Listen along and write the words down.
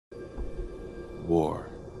War.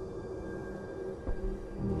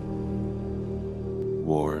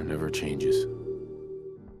 War never changes.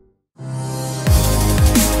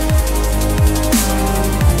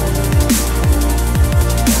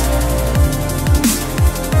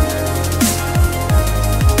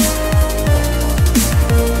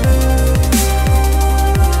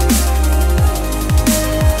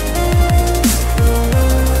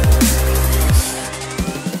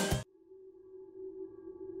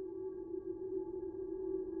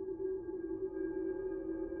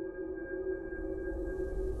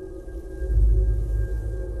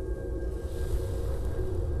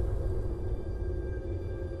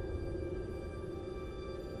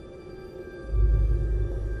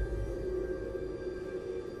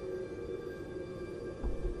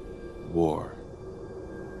 War.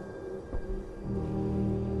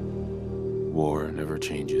 War never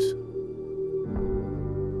changes.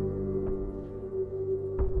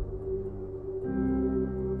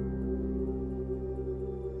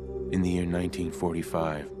 In the year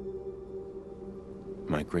 1945,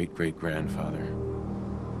 my great-great-grandfather,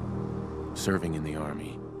 serving in the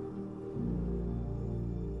army,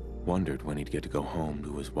 wondered when he'd get to go home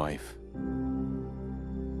to his wife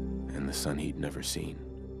and the son he'd never seen.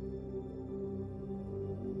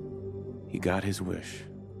 He got his wish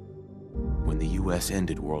when the U.S.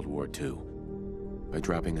 ended World War II by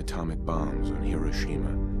dropping atomic bombs on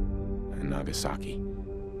Hiroshima and Nagasaki.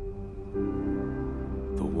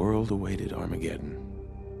 The world awaited Armageddon.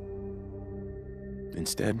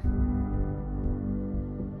 Instead,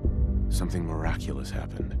 something miraculous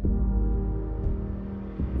happened.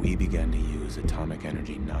 We began to use atomic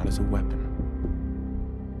energy not as a weapon,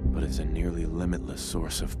 but as a nearly limitless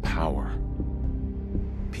source of power.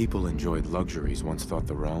 People enjoyed luxuries once thought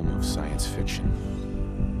the realm of science fiction.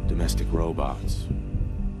 Domestic robots,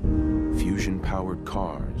 fusion-powered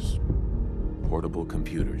cars, portable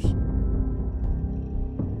computers.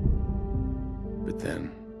 But then,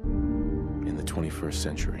 in the 21st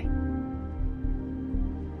century,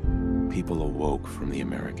 people awoke from the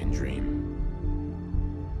American dream.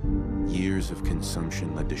 Years of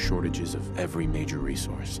consumption led to shortages of every major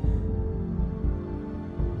resource.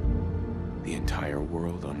 The entire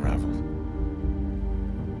world unraveled.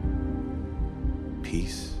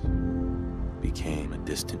 Peace became a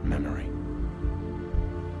distant memory.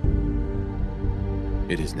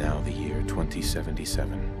 It is now the year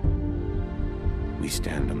 2077. We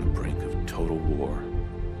stand on the brink of total war.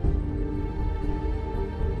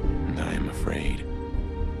 And I am afraid.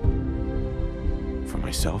 For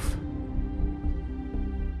myself,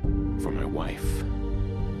 for my wife,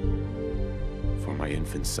 for my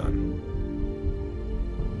infant son.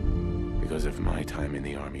 Because if my time in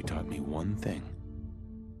the army taught me one thing,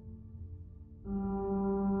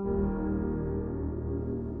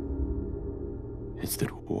 it's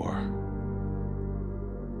that war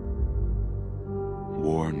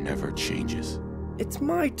never changes. It's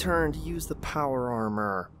my turn to use the power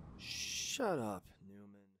armor. Shut up,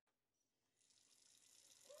 Newman.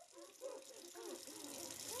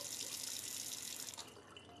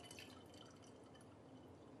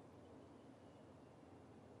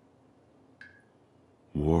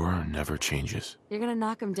 War never changes. You're gonna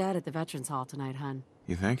knock him dead at the Veterans Hall tonight, hun.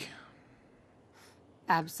 You think?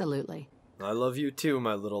 Absolutely. I love you too,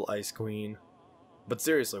 my little ice queen. But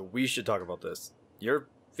seriously, we should talk about this. Your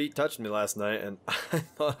feet touched me last night, and I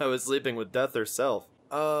thought I was sleeping with Death herself.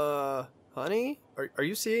 Honey? Are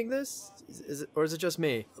you seeing this? Is it, or is it just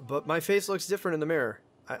me? But my face looks different in the mirror.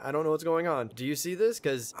 I don't know what's going on. Do you see this?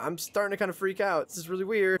 Because I'm starting to kind of freak out. This is really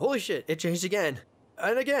weird. Holy shit, it changed again.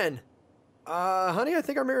 And again. Honey, I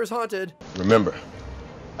think our mirror's haunted. Remember,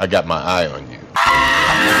 I got my eye on you.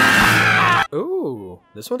 Ooh,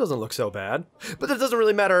 this one doesn't look so bad. But that doesn't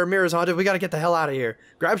really matter, our mirror's haunted. We gotta get the hell out of here.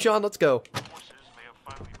 Grab Sean, let's go.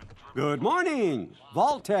 Good morning.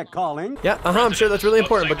 Vault-Tec calling. Yeah, I'm sure that's really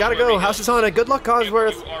important, but gotta go. House is haunted. Good luck,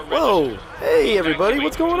 Cosworth. Whoa. Hey, everybody,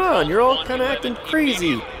 what's going on? You're all kind of acting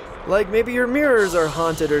crazy. Like maybe your mirrors are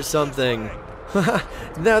haunted or something.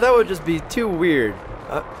 Now, that would just be too weird.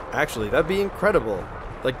 Actually, that'd be incredible.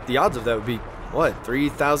 Like, the odds of that would be, what,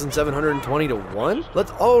 3,720 to 1?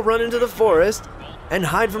 Let's all run into the forest and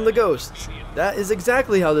hide from the ghosts. That is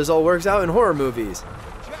exactly how this all works out in horror movies.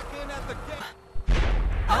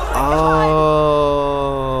 Oh,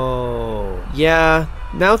 yeah,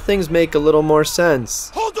 now things make a little more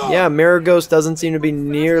sense. Yeah, Mirror Ghost doesn't seem to be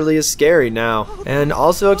nearly as scary now, and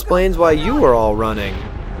also explains why you were all running.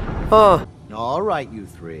 Huh. All right, you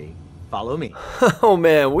three. Follow me. Oh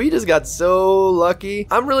man, we just got so lucky.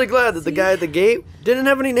 I'm really glad that the guy at the gate didn't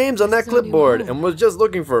have any names on that clipboard and was just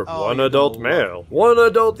looking for one adult male, one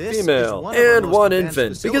adult female, and one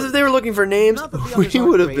infant. Because if they were looking for names, we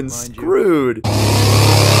would have been screwed.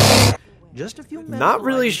 Just a few Not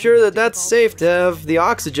really sure that that's safe to have the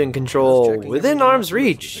oxygen control within arm's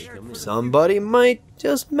reach. Somebody might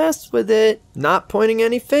just mess with it. Not pointing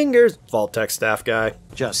any fingers. Vault-Tec staff guy.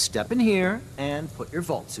 Just step in here and put your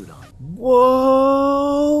vault suit on.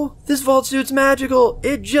 Whoa! This vault suit's magical.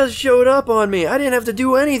 It just showed up on me. I didn't have to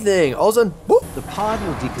do anything. All of a sudden, whoop! The pod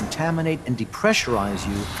will decontaminate and depressurize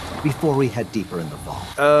you before we head deeper in the vault.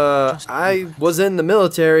 I was in the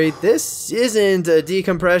military. This isn't a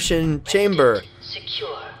decompression chamber.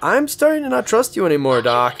 I'm starting to not trust you anymore,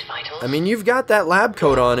 Doc. I mean, you've got that lab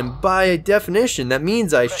coat on, and by definition, that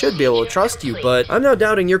means I should be able to trust you, but I'm now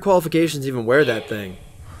doubting your qualifications to even wear that thing.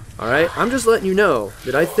 Alright? I'm just letting you know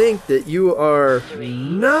that I think that you are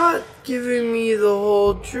not giving me the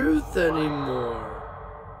whole truth anymore.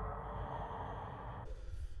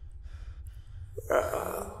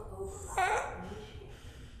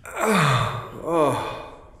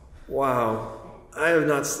 Oh, wow. I have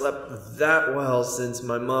not slept that well since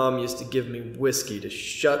my mom used to give me whiskey to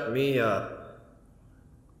shut me up.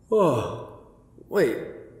 Oh, wait,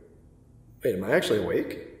 am I actually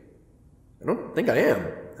awake? I don't think I am.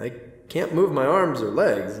 I can't move my arms or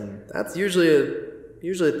legs, and that's usually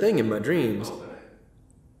a thing in my dreams.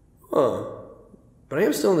 Huh, but I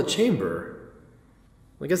am still in the chamber.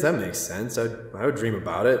 Well, I guess that makes sense. I would dream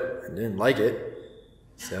about it. I didn't like it.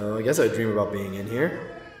 So I guess I'd dream about being in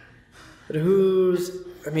here. But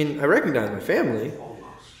I recognize my family,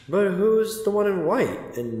 but who's the one in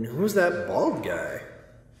white? And who's that bald guy?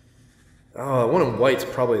 Oh, the one in white's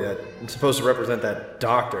probably supposed to represent that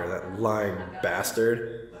doctor, that lying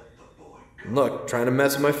bastard. And look, trying to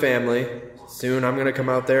mess with my family. Soon I'm gonna come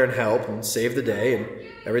out there and help and save the day, and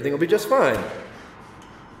everything will be just fine.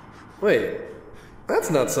 Wait, that's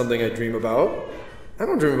not something I dream about. I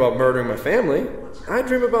don't dream about murdering my family. I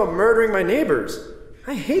dream about murdering my neighbors.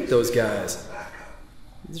 I hate those guys.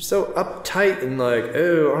 They're so uptight and like,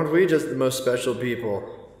 oh, aren't we just the most special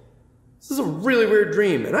people? This is a really weird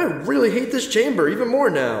dream, and I really hate this chamber even more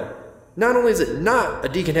now. Not only is it not a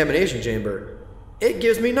decontamination chamber, it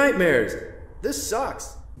gives me nightmares. This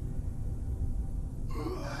sucks.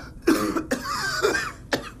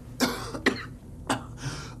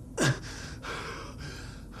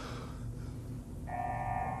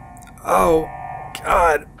 Oh,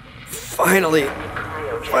 God. Finally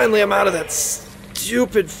I'm out of that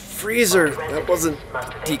stupid freezer. That wasn't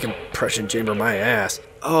a decompression chamber, my ass.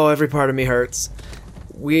 Oh, every part of me hurts.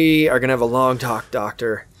 We are gonna have a long talk,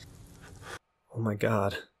 Doctor. Oh my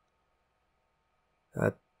God.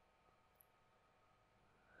 That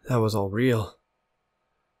was all real.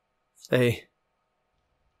 They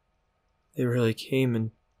really came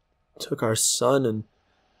and took our son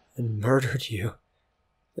and murdered you.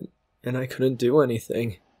 And I couldn't do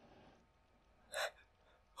anything.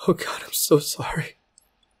 Oh God, I'm so sorry.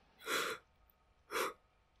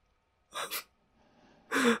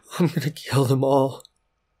 I'm gonna kill them all.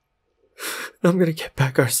 And I'm gonna get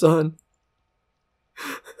back our son.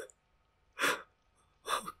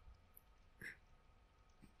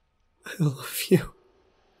 I love you.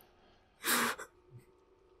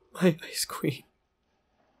 My Ice Queen.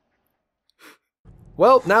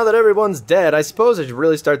 Well, now that everyone's dead, I suppose I should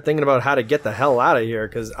really start thinking about how to get the hell out of here,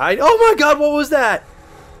 because oh my God, what was that?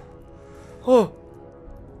 Oh,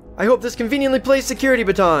 I hope this conveniently placed security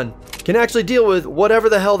baton can actually deal with whatever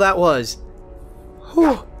the hell that was.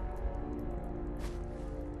 Whew.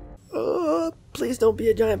 Please don't be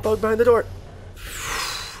a giant bug behind the door.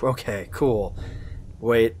 Okay, cool.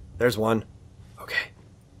 Wait, there's one. Okay,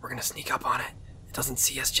 we're gonna sneak up on it. It doesn't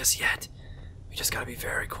see us just yet. We just gotta be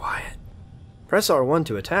very quiet. Press R1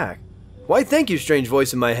 to attack. Why, thank you, strange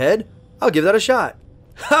voice in my head. I'll give that a shot.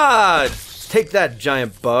 Ha! Take that,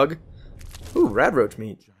 giant bug. Ooh, radroach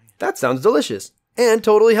meat. That sounds delicious. And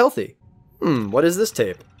totally healthy. What is this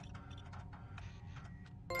tape?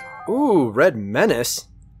 Ooh, Red Menace.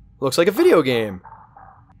 Looks like a video game.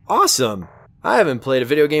 Awesome. I haven't played a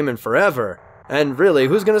video game in forever. And really,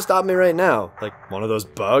 who's gonna stop me right now? Like one of those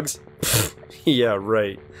bugs? Yeah,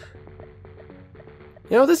 right.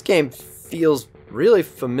 You know, this game feels really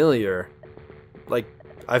familiar. Like,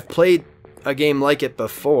 I've played a game like it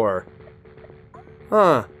before.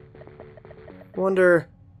 Huh. Wonder...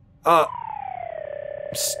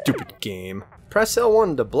 Stupid game. Press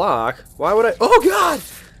L1 to block. Why would I... Oh, God!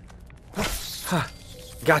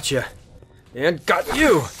 Gotcha. And got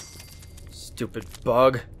you! Stupid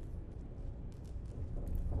bug.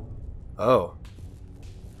 Oh.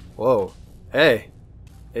 Whoa. Hey.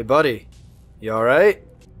 Hey, buddy. You alright?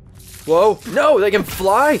 Whoa. No, they can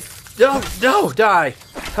fly? No, no, die.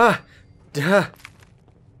 Huh. Duh.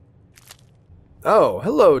 Oh,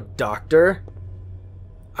 hello, Doctor.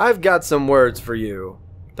 I've got some words for you.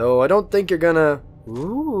 Though I don't think you're gonna...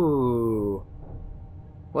 Ooh.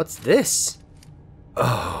 What's this?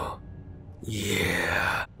 Oh.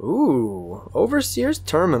 Yeah. Ooh. Overseer's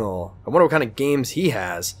Terminal. I wonder what kind of games he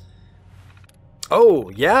has. Oh,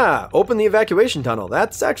 yeah. Open the evacuation tunnel.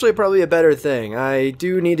 That's actually probably a better thing. I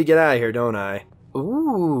do need to get out of here, don't I?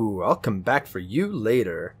 Ooh. I'll come back for you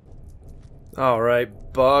later.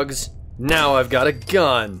 Alright, bugs. Now I've got a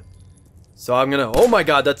gun. So I'm gonna... Oh my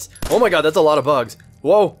god, that's a lot of bugs.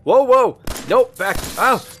 Whoa, whoa, whoa. Nope, back.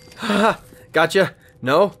 Ow. Gotcha.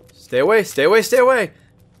 No. Stay away, stay away, stay away.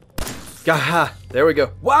 Gaha. There we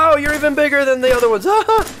go. Wow, you're even bigger than the other ones.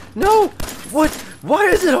 No. What? Why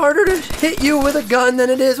is it harder to hit you with a gun than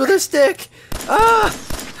it is with a stick?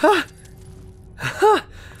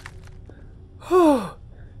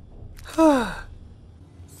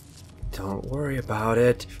 Don't worry about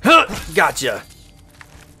it. Gotcha.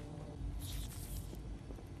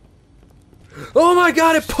 Oh my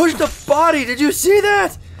god, it pushed the body! Did you see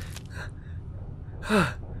that?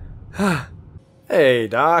 Hey,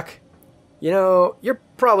 Doc. You know, you're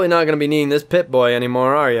probably not gonna be needing this Pip-Boy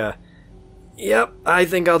anymore, are ya? Yep, I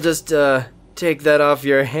think I'll just, take that off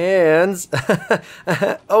your hands.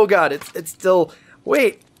 Oh god, it's still...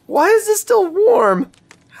 Wait, why is this still warm?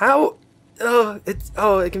 How...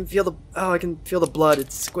 I can feel the blood.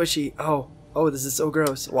 It's squishy. Oh, this is so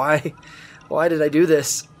gross. Why did I do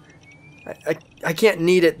this? I can't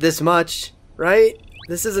need it this much, right?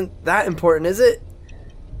 This isn't that important, is it?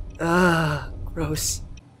 Gross.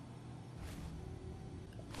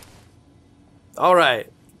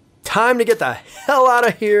 Alright, time to get the hell out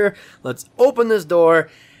of here. Let's open this door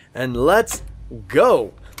and let's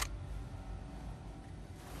go.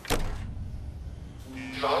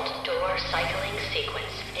 Vault door cycling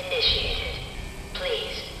sequence initiated.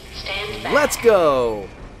 Please stand back. Let's go.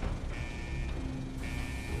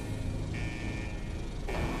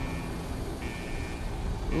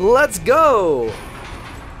 Let's go!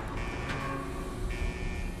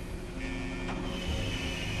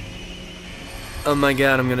 Oh my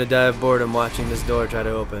god, I'm gonna die of boredom watching this door try to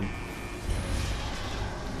open.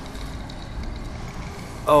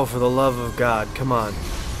 Oh, for the love of God, come on.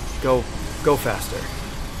 Go faster.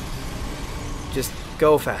 Just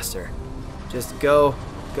go faster. Just go.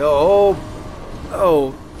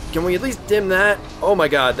 Oh, can we at least dim that? Oh my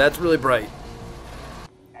god, that's really bright.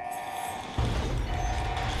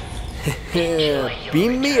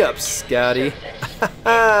 Beam me up, Scotty.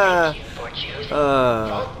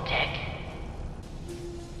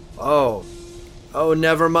 Oh,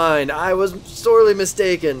 never mind. I was sorely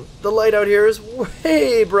mistaken. The light out here is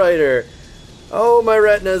way brighter. Oh, my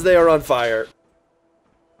retinas, they are on fire.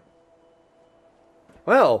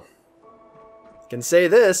 Well, I can say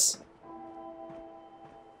this.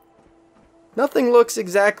 Nothing looks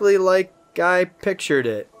exactly like I pictured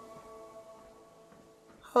it.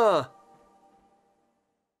 Huh.